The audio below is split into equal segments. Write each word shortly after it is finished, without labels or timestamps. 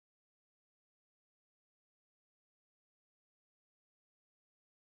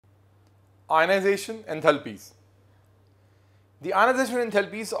Ionization enthalpies. The ionization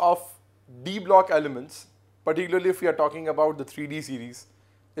enthalpies of d block elements, particularly if we are talking about the 3D series,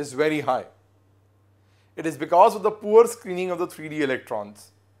 is very high. It is because of the poor screening of the 3D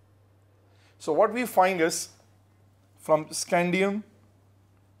electrons. So what we find is from scandium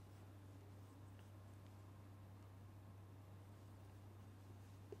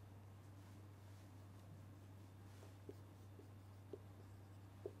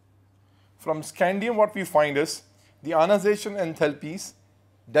what we find is the ionization enthalpies,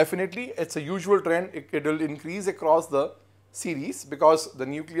 definitely it's a usual trend, it will increase across the series because the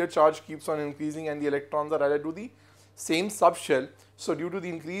nuclear charge keeps on increasing and the electrons are added to the same subshell. So due to the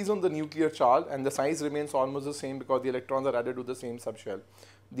increase on the nuclear charge, and the size remains almost the same because the electrons are added to the same subshell,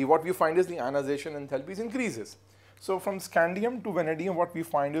 what we find is the ionization enthalpies increases. So from scandium to vanadium, what we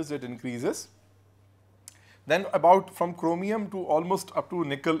find is it increases. Then from chromium to almost up to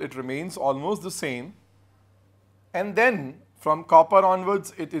nickel, it remains almost the same. And then from copper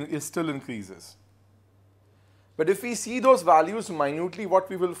onwards, it still increases. But if we see those values minutely, what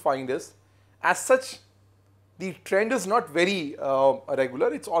we will find is, as such, the trend is not very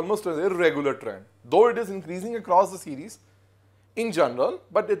regular. It's almost an irregular trend, though it is increasing across the series in general.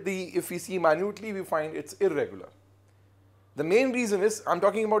 But if we see minutely, we find it's irregular. The main reason is, I'm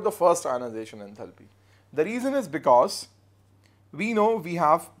talking about the first ionization enthalpy. The reason is because we know we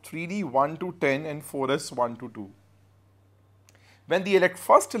have 3D 1 to 10 and 4s 1 to 2. When the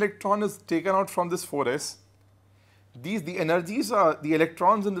first electron is taken out from this 4s, the energies are the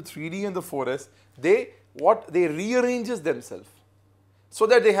electrons in the 3D and the 4s, they rearranges themselves so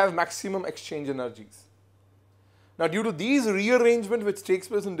that they have maximum exchange energies. Now due to these rearrangement which takes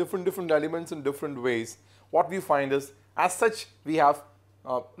place in different elements in different ways, what we find is, as such, we have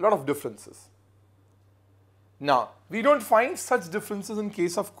a lot of differences. Now, we don't find such differences in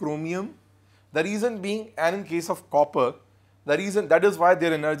case of chromium, the reason being, and in case of copper, that is why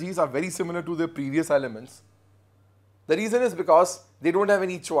their energies are very similar to their previous elements. The reason is because they don't have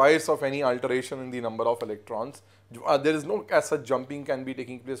any choice of any alteration in the number of electrons. There is no as such jumping can be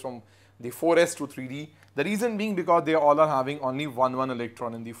taking place from the 4s to 3D. The reason being because they all are having only one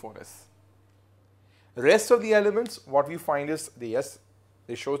electron in the 4s. Rest of the elements, what we find is,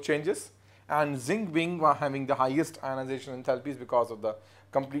 they show changes. And zinc being having the highest ionization enthalpies because of the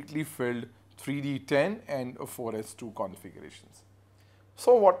completely filled 3D10 and 4s2 configurations.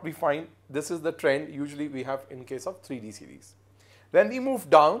 So what we find, this is the trend usually we have in case of 3D series. When we move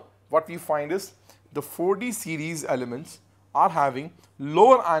down, what we find is the 4D series elements are having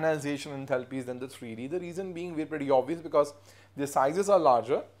lower ionization enthalpies than the 3D. The reason being pretty obvious because their sizes are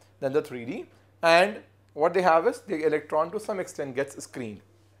larger than the 3D, and what they have is the electron to some extent gets screened.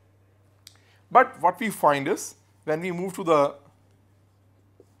 But what we find is, when we move to the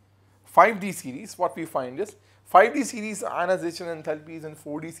 5D series, what we find is 5D series ionization enthalpies and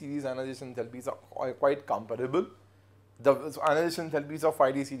 4D series ionization enthalpies are quite comparable. The ionization enthalpies of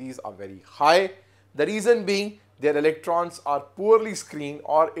 5D series are very high. The reason being, their electrons are poorly screened,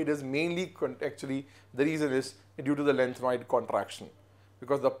 or it is mainly actually the reason is due to the lengthwise contraction,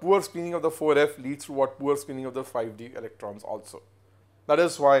 because the poor screening of the 4F leads to poor screening of the 5D electrons also. That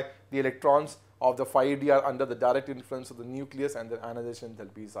is why the electrons of the 5D are under the direct influence of the nucleus and the ionization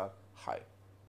enthalpies are high.